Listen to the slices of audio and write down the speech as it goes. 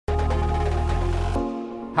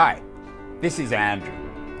Hi, this is Andrew,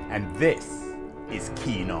 and this is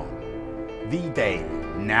Keen On, the daily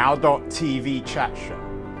now.tv chat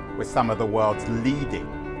show with some of the world's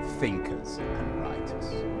leading thinkers and writers.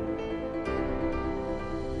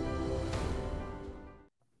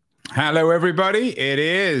 Hello, everybody. It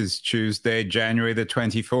is Tuesday, January the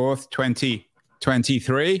 24th,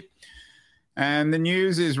 2023. And the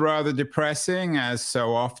news is rather depressing, as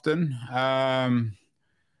so often.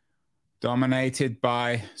 Dominated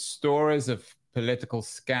by stories of political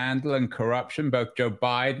scandal and corruption. Both Joe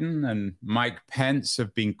Biden and Mike Pence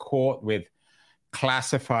have been caught with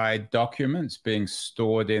classified documents being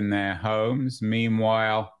stored in their homes.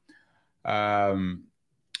 Meanwhile, in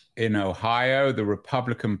Ohio, the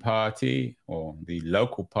Republican Party, or the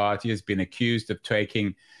local party, has been accused of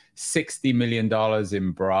taking $60 million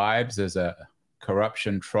in bribes as a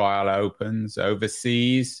corruption trial opens.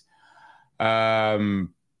 Overseas,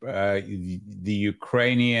 the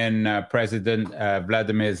Ukrainian President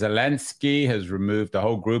Vladimir Zelensky has removed a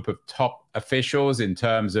whole group of top officials in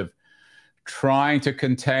terms of trying to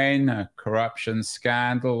contain a corruption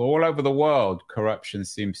scandal. All over the world, corruption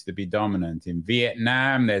seems to be dominant. In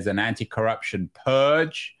Vietnam, there's an anti-corruption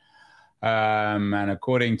purge. And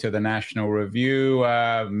according to the National Review,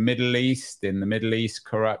 in the Middle East,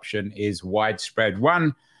 corruption is widespread.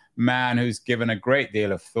 One man who's given a great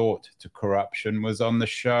deal of thought to corruption was on the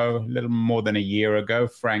show a little more than a year ago,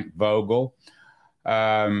 Frank Vogl.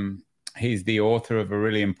 He's the author of a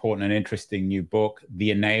really important and interesting new book,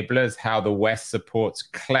 The Enablers: How the West Supports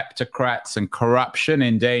Kleptocrats and Corruption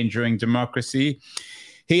Endangering Democracy.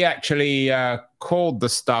 He actually called the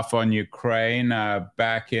stuff on Ukraine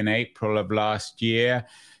back in April of last year.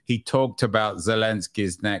 He talked about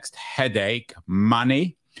Zelensky's next headache,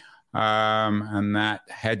 money. And that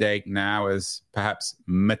headache now is perhaps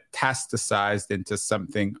metastasized into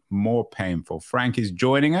something more painful. Frank is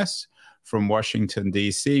joining us from Washington,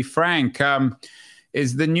 D.C. Frank,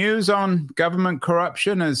 is the news on government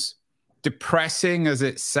corruption as depressing as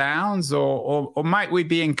it sounds, or might we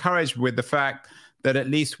be encouraged with the fact that at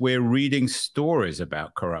least we're reading stories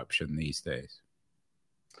about corruption these days?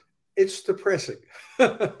 It's depressing.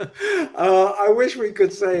 I wish we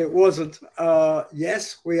could say it wasn't.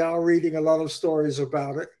 Yes, we are reading a lot of stories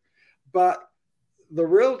about it, but the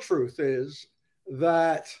real truth is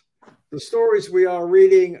that the stories we are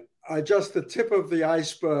reading are just the tip of the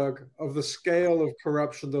iceberg of the scale of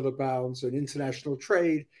corruption that abounds in international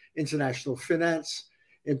trade, international finance,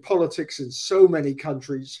 in politics in so many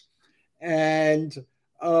countries. And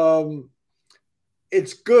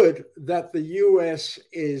it's good that the US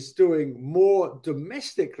is doing more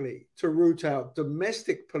domestically to root out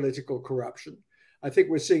domestic political corruption. I think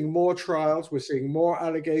we're seeing more trials, we're seeing more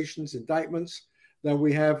allegations, indictments than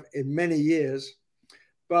we have in many years.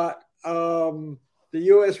 But the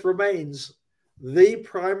US remains the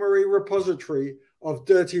primary repository of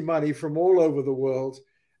dirty money from all over the world,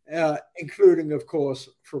 including, of course,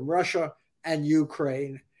 from Russia and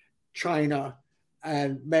Ukraine, China,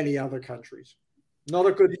 and many other countries. Not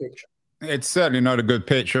a good picture. It's certainly not a good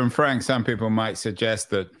picture. And Frank, some people might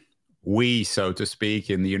suggest that we, so to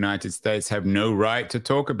speak, in the United States have no right to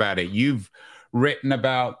talk about it. You've written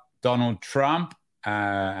about Donald Trump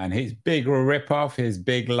and his big ripoff, his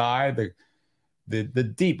big lie,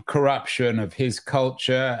 the deep corruption of his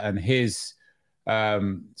culture and his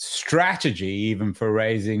strategy even for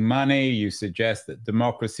raising money. You suggest that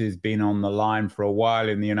democracy has been on the line for a while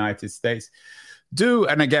in the United States.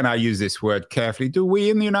 And again, I use this word carefully, do we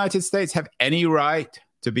in the United States have any right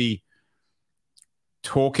to be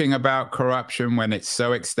talking about corruption when it's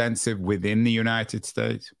so extensive within the United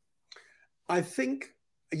States? I think,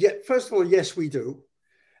 first of all, yes, we do.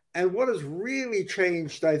 And what has really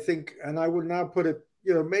changed, I think, and I would now put it,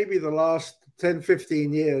 maybe the last 10,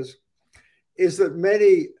 15 years, is that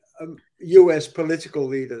many US political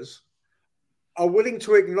leaders are willing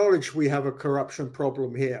to acknowledge we have a corruption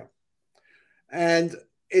problem here. And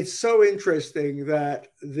it's so interesting that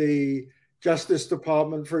the Justice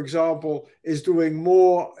Department, for example, is doing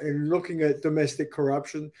more in looking at domestic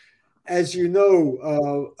corruption. As you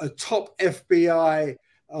know, a top FBI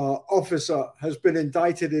officer has been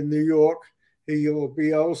indicted in New York. He will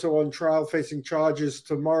be also on trial facing charges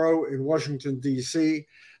tomorrow in Washington, D.C.,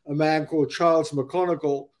 a man called Charles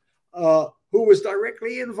McConnell, who was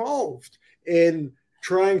directly involved in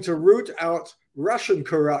trying to root out Russian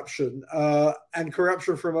corruption and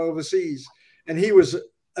corruption from overseas. And he was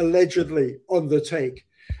allegedly on the take.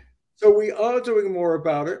 So we are doing more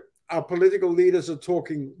about it. Our political leaders are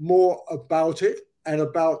talking more about it and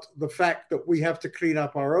about the fact that we have to clean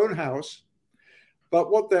up our own house. But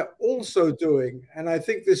what they're also doing, and I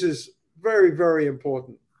think this is very, very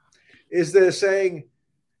important, is they're saying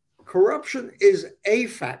corruption is a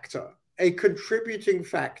factor, a contributing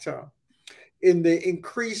factor in the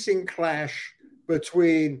increasing clash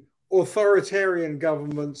between authoritarian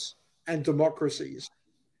governments and democracies.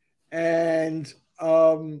 And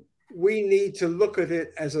we need to look at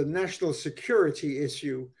it as a national security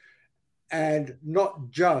issue and not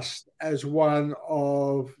just as one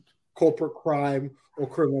of corporate crime or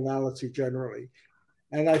criminality generally.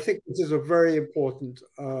 And I think this is a very important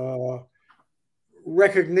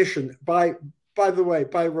recognition by the way,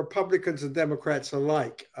 by Republicans and Democrats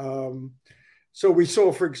alike. So we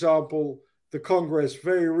saw, for example, the Congress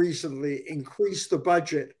very recently increase the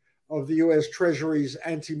budget of the U.S. Treasury's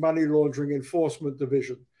anti-money laundering enforcement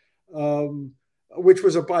division, which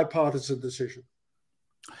was a bipartisan decision.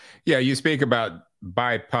 Yeah, you speak about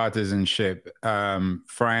bipartisanship,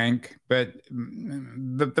 Frank, but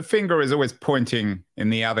the finger is always pointing in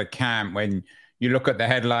the other camp when you look at the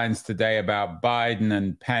headlines today about Biden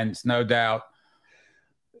and Pence. No doubt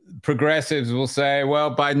progressives will say,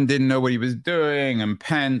 well, Biden didn't know what he was doing, and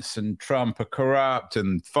Pence and Trump are corrupt,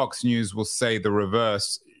 and Fox News will say the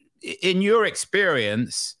reverse. In your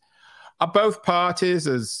experience, are both parties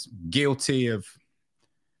as guilty of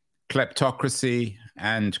kleptocracy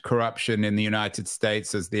and corruption in the United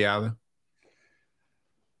States as the other?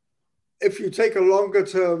 If you take a longer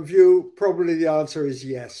term view, probably the answer is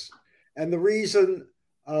yes. And the reason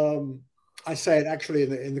I say it actually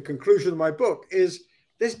in the conclusion of my book is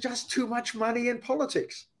there's just too much money in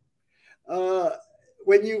politics.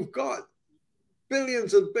 When you've got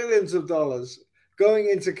billions and billions of dollars going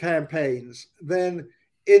into campaigns, then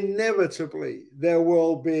inevitably there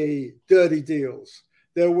will be dirty deals.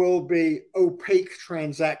 There will be opaque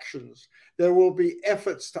transactions. There will be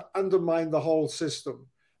efforts to undermine the whole system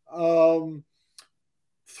through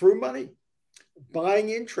money, buying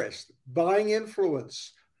interest, buying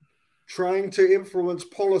influence, trying to influence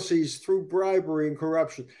policies through bribery and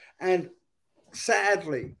corruption. And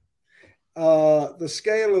sadly, the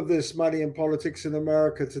scale of this money in politics in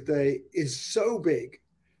America today is so big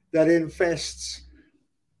that it infests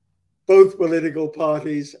both political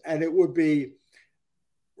parties, and it would be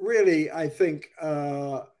really, I think,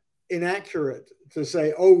 inaccurate to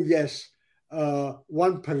say, oh, yes,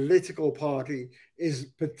 one political party is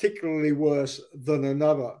particularly worse than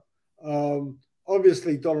another.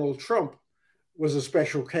 Obviously, Donald Trump was a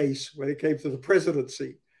special case when it came to the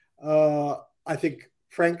presidency. I think,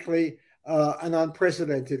 frankly, an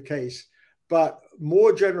unprecedented case. But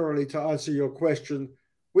more generally, to answer your question,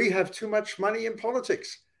 we have too much money in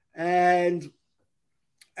politics. And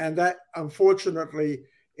that, unfortunately,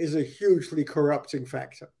 is a hugely corrupting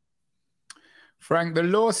factor. Frank, the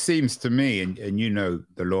law seems to me, and you know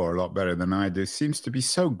the law a lot better than I do, seems to be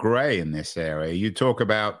so gray in this area. You talk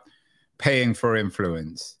about paying for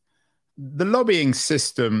influence. The lobbying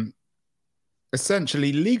system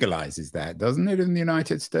essentially legalizes that, doesn't it, in the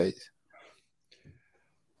United States?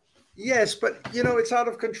 Yes, but, you know, it's out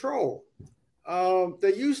of control.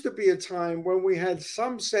 There used to be a time when we had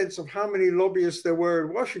some sense of how many lobbyists there were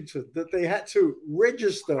in Washington, that they had to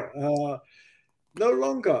register. No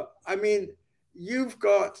longer. I mean, you've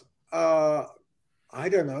got, I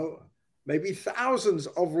don't know, maybe thousands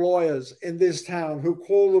of lawyers in this town who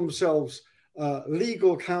call themselves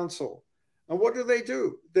legal counsel. And what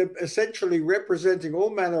do? They're essentially representing all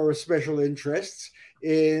manner of special interests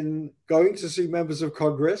in going to see members of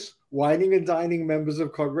Congress, whining and dining members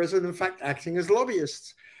of Congress, and in fact acting as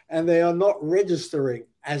lobbyists. And they are not registering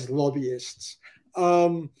as lobbyists.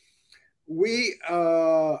 We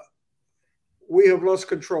have lost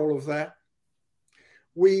control of that.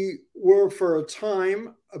 We were for a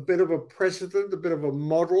time a bit of a precedent, a bit of a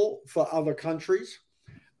model for other countries.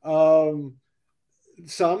 The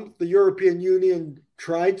European Union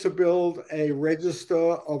tried to build a register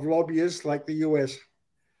of lobbyists like the US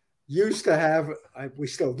used to have. We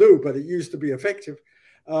still do, but it used to be effective.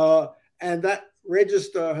 And that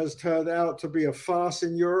register has turned out to be a farce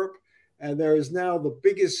in Europe. And there is now the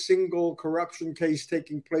biggest single corruption case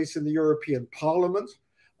taking place in the European Parliament,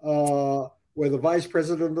 where the vice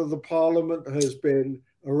president of the parliament has been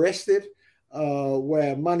arrested,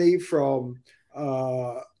 where money from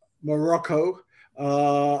Morocco,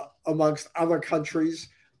 amongst other countries,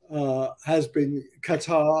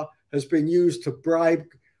 Qatar has been used to bribe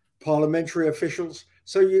parliamentary officials.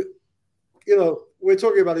 So, you know, we're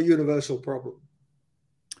talking about a universal problem.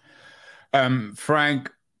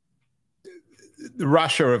 Frank,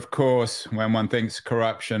 Russia, of course, when one thinks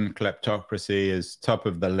corruption, kleptocracy is top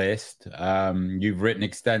of the list. You've written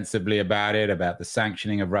extensively about it, about the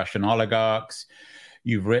sanctioning of Russian oligarchs.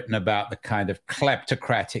 You've written about the kind of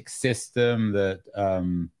kleptocratic system that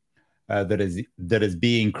that is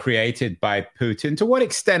being created by Putin? To what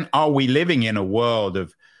extent are we living in a world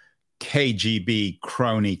of KGB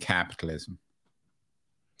crony capitalism?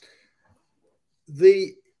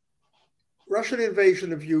 The Russian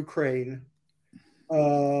invasion of Ukraine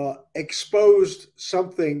exposed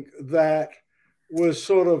something that was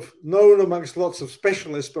sort of known amongst lots of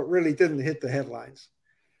specialists, but really didn't hit the headlines.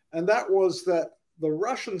 And that was that the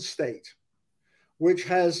Russian state, which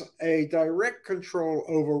has a direct control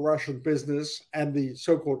over Russian business and the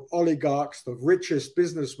so-called oligarchs, the richest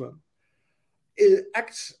businessmen, it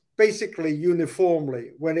acts basically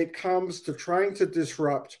uniformly when it comes to trying to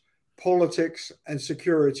disrupt politics and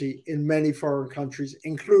security in many foreign countries,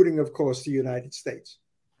 including, of course, the United States.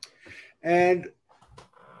 And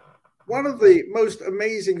one of the most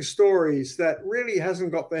amazing stories that really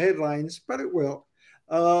hasn't got the headlines, but it will,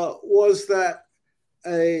 was that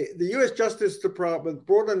the US Justice Department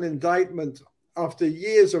brought an indictment after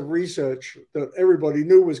years of research that everybody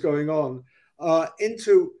knew was going on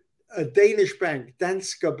into a Danish bank,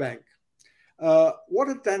 Danske Bank. What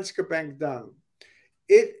had Danske Bank done?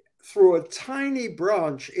 It, through a tiny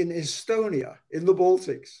branch in Estonia, in the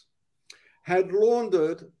Baltics, had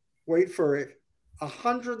laundered, wait for it,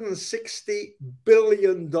 $160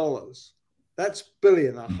 billion. That's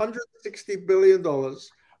billion, $160 billion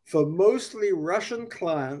for mostly Russian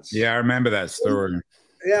clients. Yeah, I remember that story.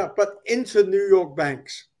 Yeah, but into New York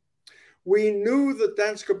banks. We knew that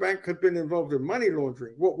Danske Bank had been involved in money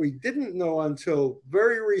laundering. What we didn't know until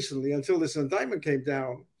very recently, until this indictment came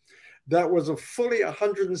down, that was a fully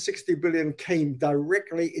 160 billion came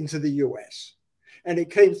directly into the US. And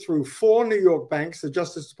it came through 4 New York banks. The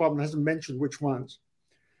Justice Department hasn't mentioned which ones.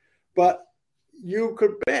 But you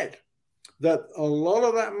could bet that a lot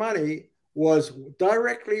of that money was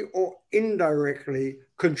directly or indirectly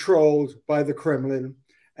controlled by the Kremlin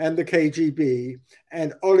and the KGB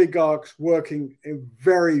and oligarchs working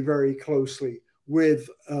very, very closely with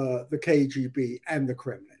the KGB and the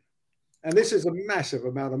Kremlin. And this is a massive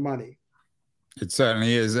amount of money. It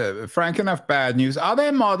certainly is. Frank, enough bad news. Are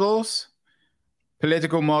there models,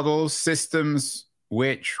 political models, systems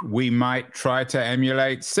which we might try to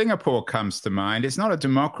emulate? Singapore comes to mind. It's not a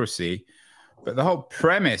democracy, but the whole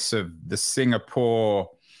premise of the Singapore,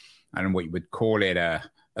 I don't know what you would call it, a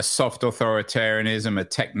soft authoritarianism, a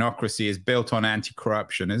technocracy, is built on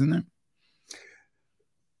anti-corruption, isn't it?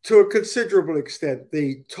 To a considerable extent.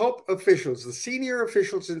 The top officials, the senior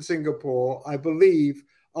officials in Singapore, I believe,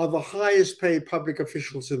 are the highest paid public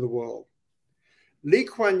officials in the world. Lee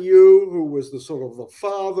Kuan Yew, who was the sort of the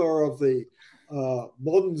father of the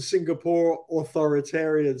modern Singapore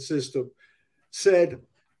authoritarian system, said,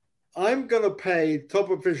 I'm going to pay top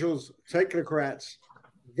officials, technocrats,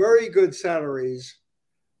 very good salaries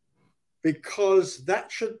because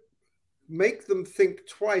that should make them think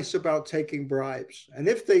twice about taking bribes. And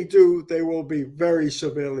if they do, they will be very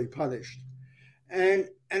severely punished. And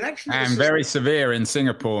actually, and very severe in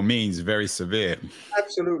Singapore means very severe.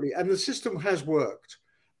 Absolutely. And the system has worked.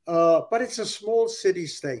 But it's a small city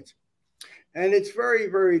state. And it's very,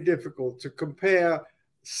 very difficult to compare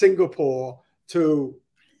Singapore to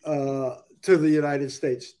the United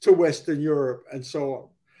States, to Western Europe, and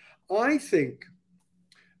so on. I think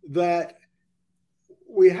that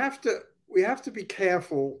we have to be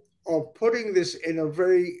careful of putting this in a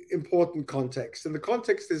very important context. And the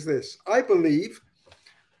context is this. I believe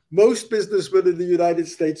most businessmen in the United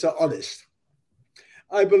States are honest.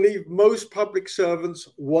 I believe most public servants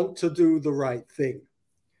want to do the right thing.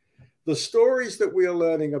 The stories that we are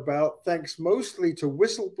learning about, thanks mostly to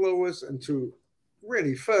whistleblowers and to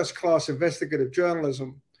really first-class investigative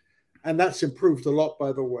journalism, and that's improved a lot,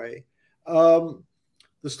 by the way,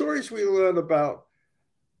 the stories we learn about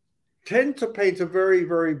tend to paint a very,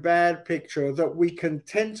 very bad picture that we can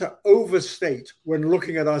tend to overstate when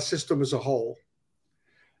looking at our system as a whole.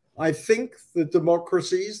 I think the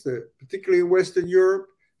democracies, particularly in Western Europe,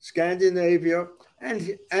 Scandinavia,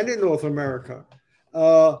 and in North America,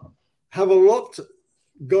 have a lot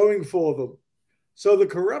going for them. So the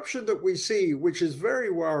corruption that we see, which is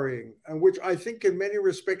very worrying, and which I think in many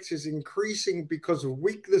respects is increasing because of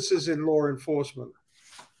weaknesses in law enforcement.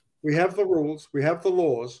 We have the rules, we have the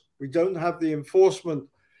laws, we don't have the enforcement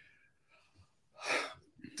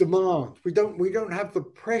demand. We don't have the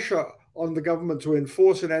pressure on the government to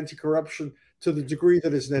enforce an anti-corruption to the degree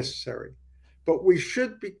that is necessary. But we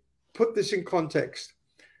should put this in context.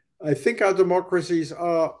 I think our democracies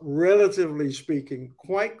are, relatively speaking,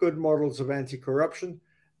 quite good models of anti-corruption.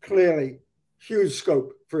 Clearly, huge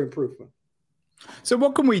scope for improvement. So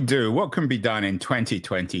what can we do? What can be done in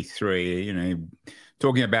 2023?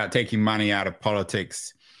 Talking about taking money out of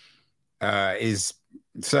politics is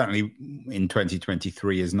certainly in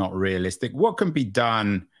 2023 is not realistic. What can be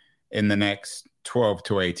done in the next 12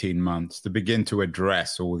 to 18 months to begin to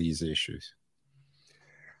address all these issues?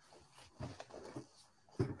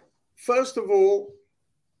 First of all,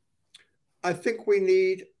 I think we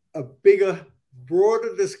need a bigger,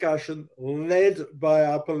 broader discussion led by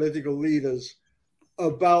our political leaders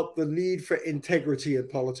about the need for integrity in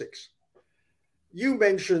politics. You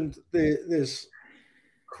mentioned this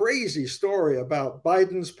crazy story about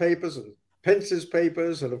Biden's papers and Pence's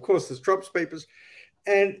papers, and of course there's Trump's papers.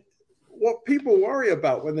 And what people worry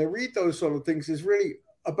about when they read those sort of things is really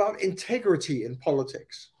about integrity in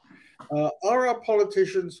politics. Are our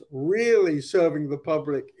politicians really serving the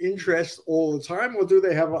public interest all the time, or do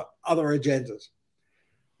they have other agendas?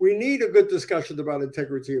 We need a good discussion about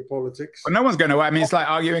integrity in politics. Well, no one's going to. I mean, it's like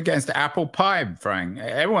arguing against apple pie, Frank.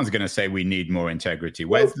 Everyone's going to say we need more integrity.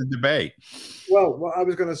 Where's the debate? Well, I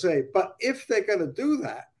was going to say, but if they're going to do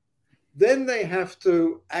that, then they have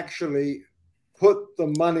to actually put the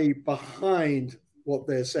money behind what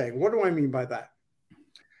they're saying. What do I mean by that?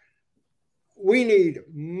 We need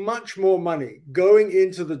much more money going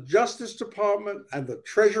into the Justice Department and the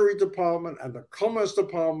Treasury Department and the Commerce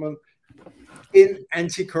Department in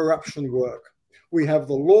anti-corruption work. We have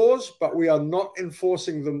the laws, but we are not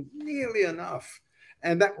enforcing them nearly enough.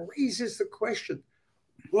 And that raises the question,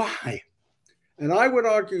 why? And I would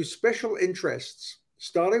argue special interests,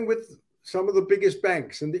 starting with some of the biggest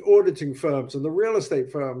banks and the auditing firms and the real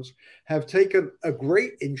estate firms, have taken a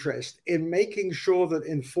great interest in making sure that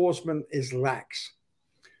enforcement is lax.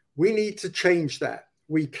 We need to change that.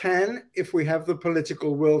 We can if we have the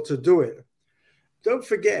political will to do it. Don't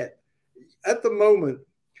forget, at the moment,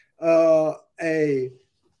 a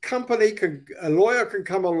lawyer can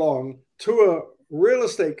come along to a real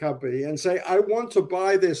estate company and say, I want to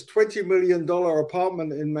buy this $20 million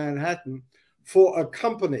apartment in Manhattan for a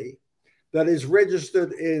company that is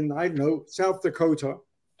registered in, I don't know, South Dakota.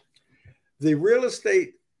 The real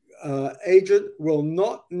estate agent will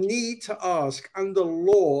not need to ask under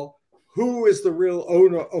law who is the real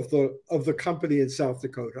owner of the company in South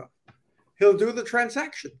Dakota. He'll do the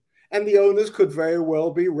transaction. And the owners could very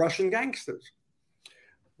well be Russian gangsters.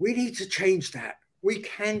 We need to change that. We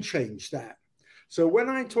can change that. So when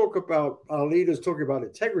I talk about our leaders talking about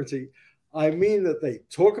integrity, I mean that they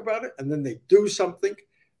talk about it and then they do something,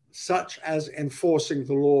 such as enforcing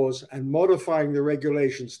the laws and modifying the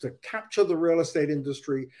regulations to capture the real estate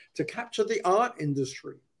industry, to capture the art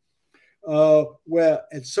industry, where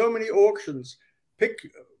at so many auctions,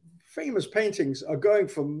 famous paintings are going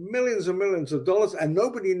for millions and millions of dollars, and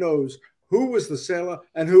nobody knows who was the seller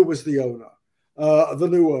and who was the owner, the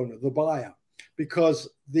new owner, the buyer, because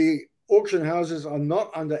the auction houses are not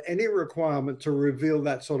under any requirement to reveal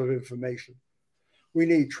that sort of information. We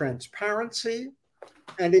need transparency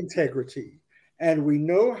and integrity, and we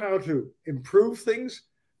know how to improve things,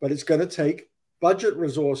 but it's going to take budget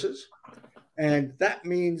resources, and that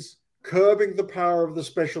means curbing the power of the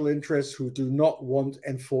special interests who do not want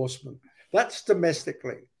enforcement. That's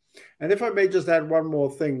domestically. And if I may just add one more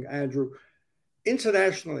thing, Andrew,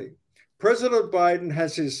 internationally, President Biden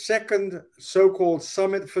has his second so-called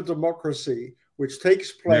Summit for Democracy, which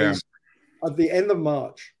takes place at the end of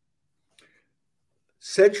March.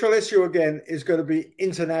 Central issue again is going to be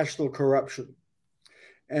international corruption.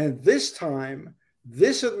 And this time,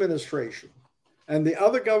 this administration and the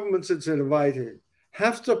other governments it's invited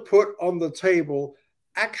have to put on the table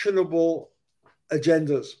actionable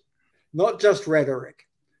agendas, not just rhetoric.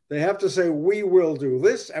 They have to say, we will do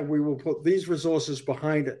this and we will put these resources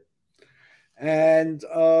behind it. And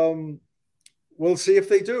we'll see if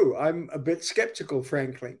they do. I'm a bit skeptical,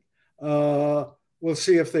 frankly. We'll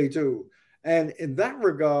see if they do. And in that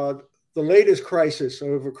regard, the latest crisis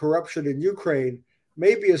over corruption in Ukraine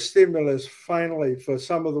may be a stimulus finally for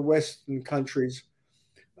some of the Western countries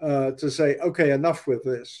to say, okay, enough with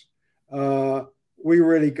this. We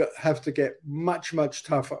really have to get much, much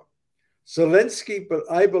tougher. Zelensky, but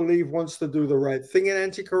I believe, wants to do the right thing in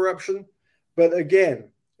anti-corruption. But again,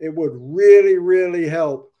 it would really, really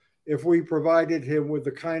help if we provided him with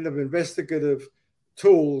the kind of investigative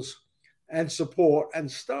tools and support and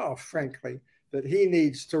staff, frankly, that he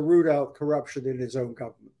needs to root out corruption in his own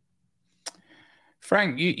government.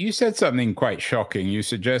 Frank, you said something quite shocking. You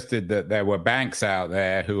suggested that there were banks out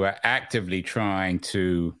there who are actively trying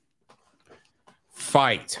to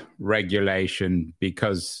fight regulation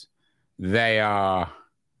because they are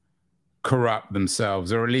corrupt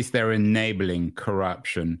themselves, or at least they're enabling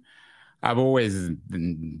corruption.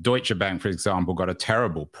 Deutsche Bank, for example, got a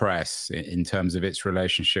terrible press in terms of its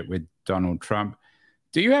relationship with Donald Trump.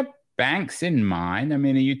 Do you have banks in mind? I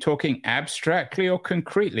mean, are you talking abstractly or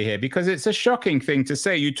concretely here? Because it's a shocking thing to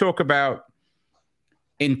say. You talk about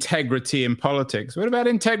integrity in politics. What about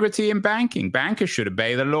integrity in banking? Bankers should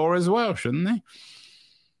obey the law as well, shouldn't they?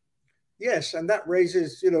 Yes, and that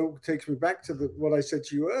raises, takes me back to what I said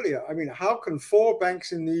to you earlier. I mean, how can 4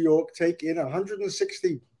 banks in New York take in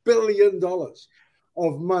 $160 billion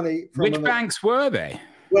of money from Which banks were they?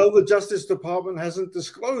 Well, the Justice Department hasn't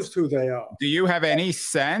disclosed who they are. Do you have any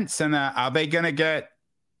sense? And are they going to get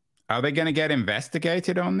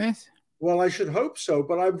investigated on this? Well, I should hope so,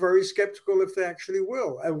 but I'm very skeptical if they actually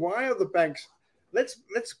will. And why are the banks? Let's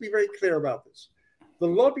be very clear about this. The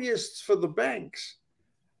lobbyists for the banks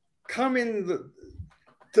come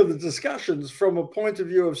to the discussions from a point of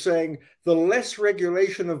view of saying the less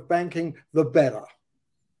regulation of banking, the better.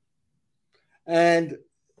 And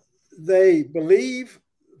they believe,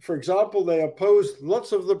 for example, they opposed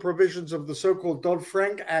lots of the provisions of the so-called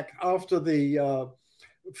Dodd-Frank Act after the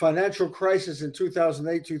financial crisis in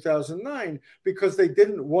 2008, 2009, because they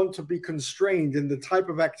didn't want to be constrained in the type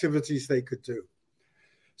of activities they could do.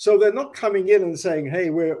 So they're not coming in and saying, hey,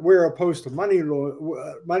 we're opposed to money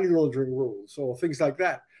laundering rules or things like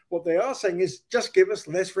that. What they are saying is just give us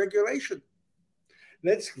less regulation.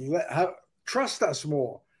 Trust us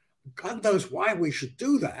more. God knows why we should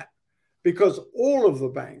do that, because all of the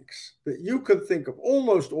banks that you can think of,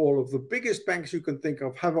 almost all of the biggest banks you can think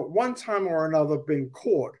of, have at one time or another been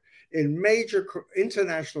caught in major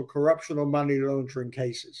international corruption or money laundering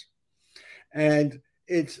cases. And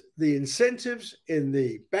it's the incentives in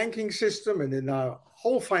the banking system and in our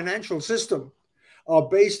whole financial system are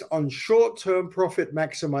based on short-term profit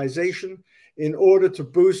maximization in order to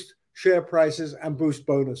boost share prices and boost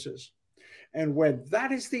bonuses. And when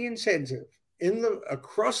that is the incentive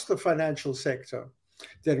across the financial sector,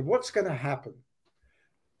 then what's going to happen?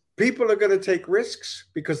 People are going to take risks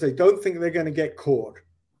because they don't think they're going to get caught.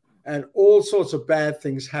 And all sorts of bad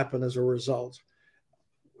things happen as a result.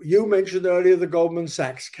 You mentioned earlier the Goldman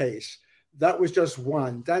Sachs case. That was just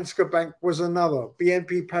one. Danske Bank was another.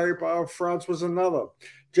 BNP Paribas of France was another.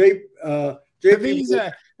 The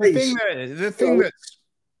thing that's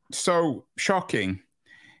so shocking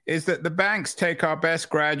is that the banks take our best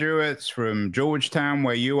graduates from Georgetown,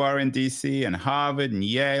 where you are in DC, and Harvard and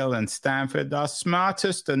Yale and Stanford. Our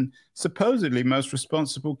smartest and supposedly most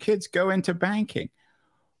responsible kids go into banking.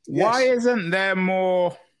 Yes. Why isn't there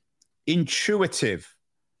more intuitive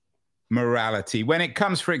morality when it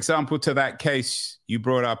comes, for example, to that case you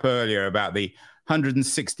brought up earlier about the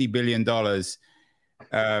 $160 billion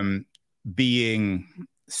being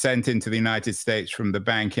sent into the United States from the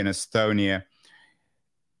bank in Estonia?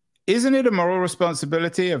 Isn't it a moral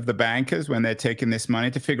responsibility of the bankers when they're taking this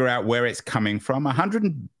money to figure out where it's coming from?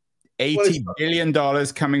 $180 billion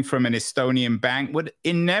coming from an Estonian bank would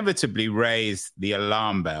inevitably raise the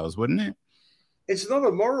alarm bells, wouldn't it? It's not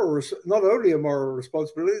only a moral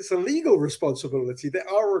responsibility, it's a legal responsibility. There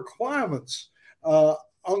are requirements. Are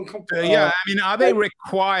they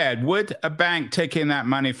required? Would a bank taking that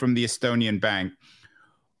money from the Estonian bank,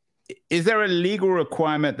 is there a legal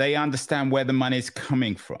requirement they understand where the money is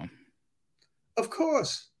coming from? Of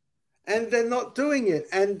course. And they're not doing it.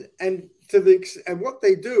 And what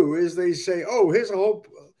they do is they say, oh, here's a whole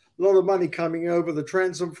lot of money coming over the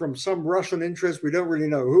transom from some Russian interest, we don't really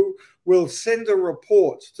know who, will send a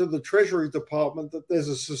report to the Treasury Department that there's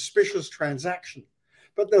a suspicious transaction.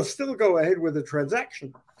 But they'll still go ahead with the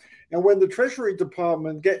transaction. And when the Treasury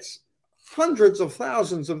Department gets hundreds of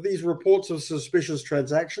thousands of these reports of suspicious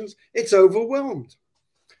transactions, it's overwhelmed.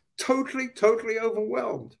 Totally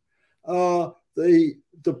overwhelmed. The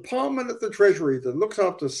department at the Treasury that looks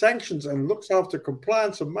after sanctions and looks after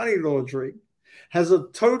compliance of money laundering has a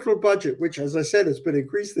total budget, which, as I said, has been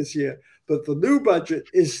increased this year, but the new budget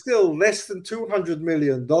is still less than $200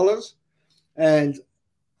 million. And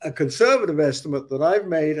a conservative estimate that I've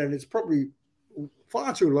made, and it's probably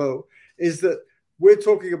far too low, is that we're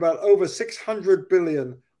talking about over 600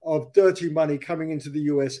 billion of dirty money coming into the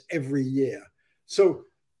US every year. So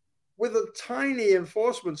with a tiny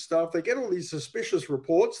enforcement staff, they get all these suspicious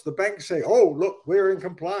reports. The banks say, oh, look, we're in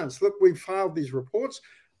compliance. Look, we've filed these reports.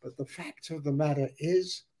 But the fact of the matter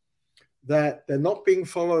is that they're not being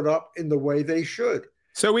followed up in the way they should.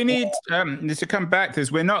 So we need to come back to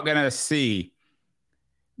this. We're not going to see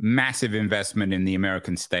massive investment in the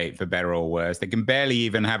American state, for better or worse. They can barely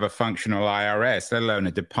even have a functional IRS, let alone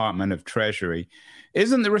a Department of Treasury.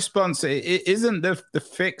 Isn't the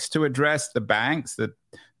fix to address the banks, the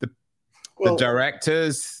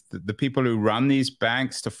directors, the people who run these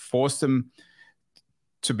banks, to force them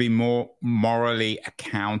to be more morally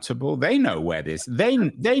accountable? They know where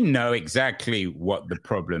they know exactly what the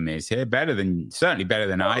problem is here, certainly better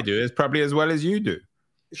than I do, as probably as well as you do.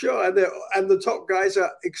 Sure, and the top guys are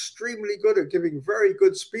extremely good at giving very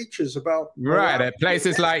good speeches about at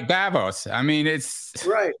places like Davos. I mean, it's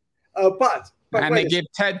right, but and they give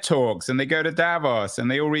TED Talks and they go to Davos and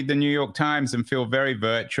they all read the New York Times and feel very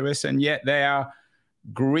virtuous, and yet they are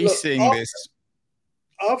greasing this.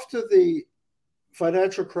 After the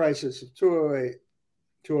financial crisis of 2008,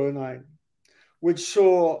 2009, which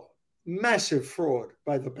saw massive fraud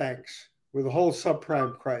by the banks with the whole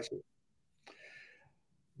subprime crisis,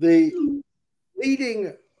 the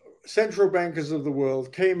leading central bankers of the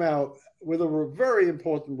world came out with a very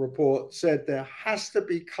important report, said there has to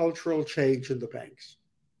be cultural change in the banks.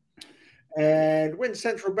 And when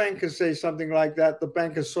central bankers say something like that, the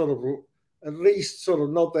bankers sort of at least sort of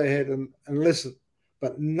nod their head and listen.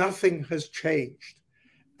 But nothing has changed.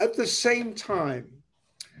 At the same time,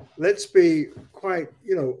 let's be quite,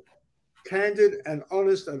 candid and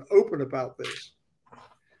honest and open about this.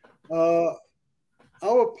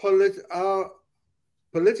 Our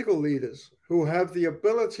political leaders who have the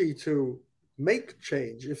ability to make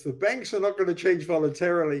change, if the banks are not going to change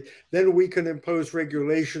voluntarily, then we can impose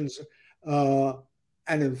regulations and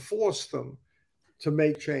enforce them to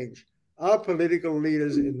make change. Our political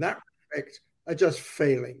leaders in that respect are just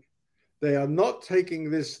failing. They are not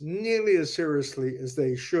taking this nearly as seriously as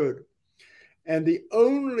they should. And the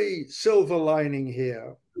only silver lining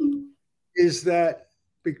here is that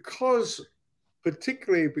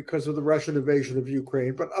particularly because of the Russian invasion of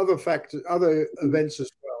Ukraine, but other factors, other events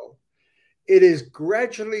as well, it is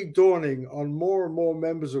gradually dawning on more and more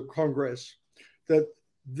members of Congress that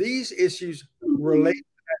these issues relate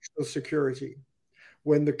to national security.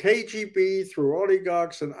 When the KGB, through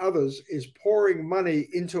oligarchs and others, is pouring money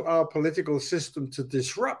into our political system to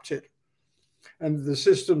disrupt it, and the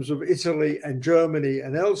systems of Italy and Germany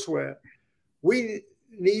and elsewhere, we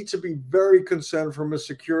need to be very concerned from a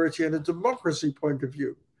security and a democracy point of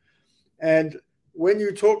view. And when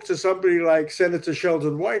you talk to somebody like Senator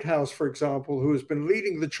Sheldon Whitehouse, for example, who has been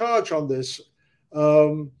leading the charge on this,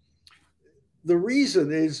 the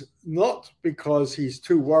reason is not because he's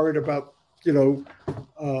too worried about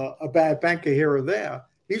a bad banker here or there.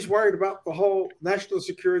 He's worried about the whole national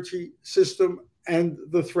security system and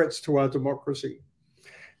the threats to our democracy.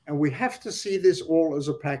 And we have to see this all as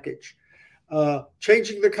a package.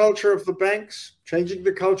 Changing the culture of the banks, changing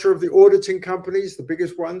the culture of the auditing companies, the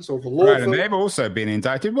biggest ones, or the law firms. And they've also been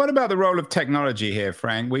indicted. What about the role of technology here,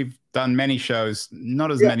 Frank? We've done many shows, not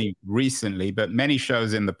as many recently, but many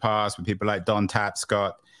shows in the past with people like Don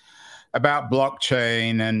Tapscott about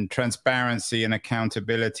blockchain and transparency and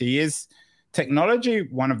accountability. Is technology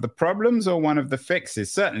one of the problems or one of the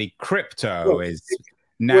fixes? Certainly crypto is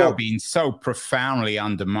now being so profoundly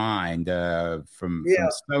undermined from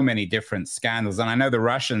so many different scandals. And I know the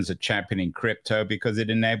Russians are championing crypto because it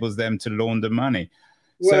enables them to launder money.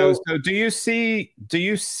 So do you see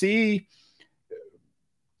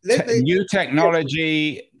new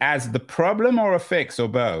technology as the problem or a fix or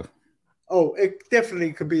both? Oh, it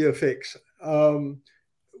definitely could be a fix. A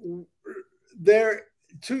year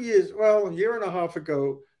and a half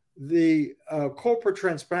ago, the Corporate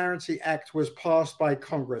Transparency Act was passed by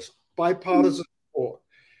Congress, bipartisan support.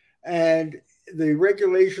 And the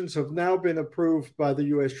regulations have now been approved by the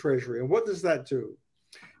US Treasury. And what does that do?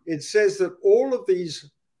 It says that all of these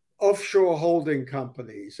offshore holding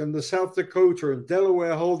companies and the South Dakota and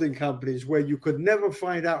Delaware holding companies where you could never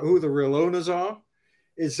find out who the real owners are,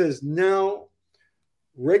 it says now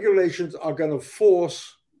regulations are going to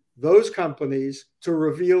force those companies to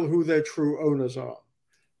reveal who their true owners are.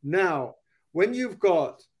 Now, when you've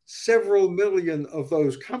got several million of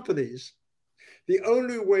those companies, the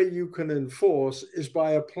only way you can enforce is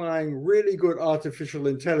by applying really good artificial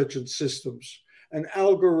intelligence systems and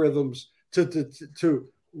algorithms to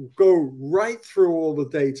go right through all the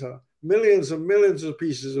data, millions and millions of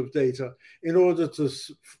pieces of data, in order to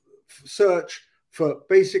search for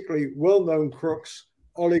basically well-known crooks,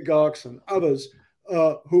 oligarchs, and others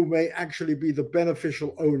who may actually be the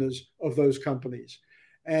beneficial owners of those companies.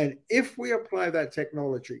 And if we apply that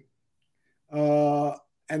technology, and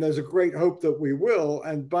there's a great hope that we will,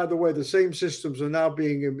 and by the way, the same systems are now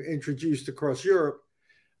being introduced across Europe,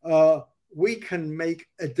 we can make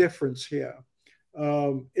a difference here.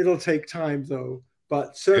 It'll take time, though,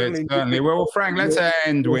 but certainly. Well, Frank, let's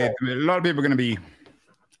end with a lot of people are going to be.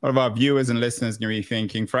 A lot of our viewers and listeners are going to be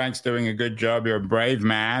thinking, Frank's doing a good job. You're a brave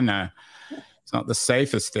man. It's not the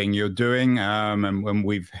safest thing you're doing. And when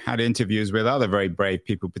we've had interviews with other very brave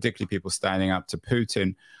people, particularly people standing up to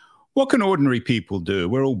Putin, What can ordinary people do?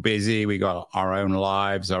 We're all busy. We got our own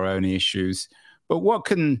lives, our own issues. But what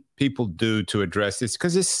can people do to address this?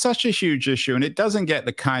 Because it's such a huge issue and it doesn't get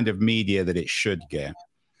the kind of media that it should get.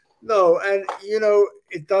 No, and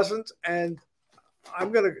it doesn't. And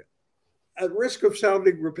I'm going to, at risk of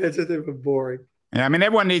sounding repetitive and boring. Yeah, I mean,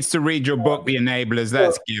 everyone needs to read your book, The Enablers.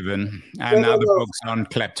 That's given. And other books on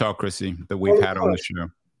kleptocracy that we've had on the show.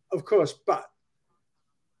 Of course, but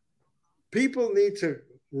people need to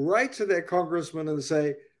write to their congressman and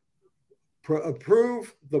say,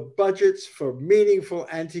 approve the budgets for meaningful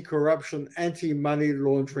anti-corruption, anti-money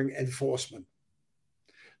laundering enforcement.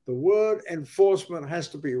 The word enforcement has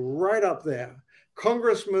to be right up there.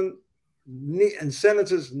 Congressmen and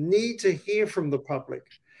senators need to hear from the public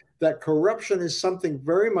that corruption is something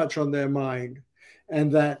very much on their mind,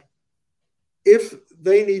 and that if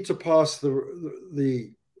they need to pass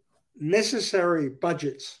the necessary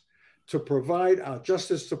budgets to provide our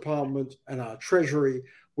Justice Department and our Treasury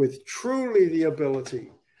with truly the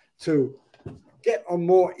ability to get on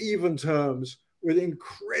more even terms with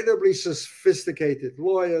incredibly sophisticated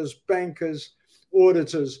lawyers, bankers,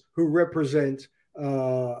 auditors who represent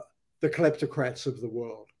the kleptocrats of the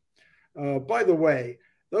world. By the way,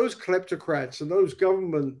 those kleptocrats and those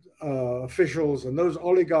government officials and those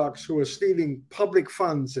oligarchs who are stealing public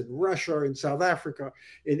funds in Russia, in South Africa,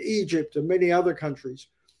 in Egypt, and many other countries,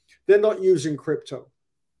 they're not using crypto.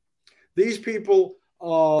 These people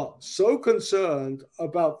are so concerned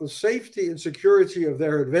about the safety and security of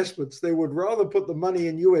their investments, they would rather put the money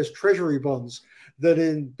in US Treasury bonds than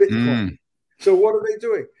in Bitcoin. So what are they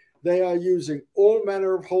doing? They are using all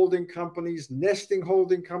manner of holding companies, nesting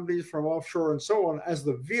holding companies from offshore and so on as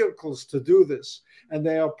the vehicles to do this. And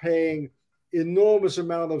they are paying enormous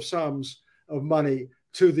amount of sums of money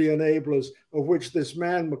to the enablers, of which this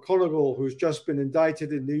man, McConnell, who's just been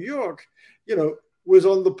indicted in New York, was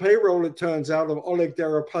on the payroll, it turns out, of Oleg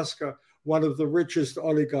Deripaska, one of the richest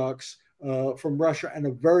oligarchs from Russia and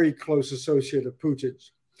a very close associate of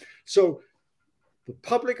Putin's. So the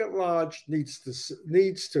public at large needs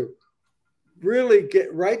to really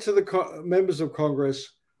get right to the members of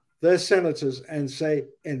Congress, their senators, and say,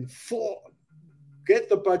 get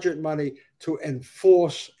the budget money to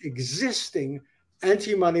enforce existing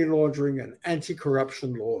anti-money laundering and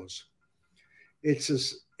anti-corruption laws. It's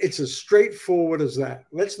as straightforward as that.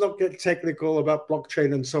 Let's not get technical about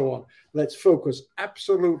blockchain and so on. Let's focus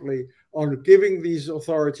absolutely on giving these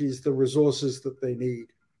authorities the resources that they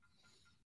need.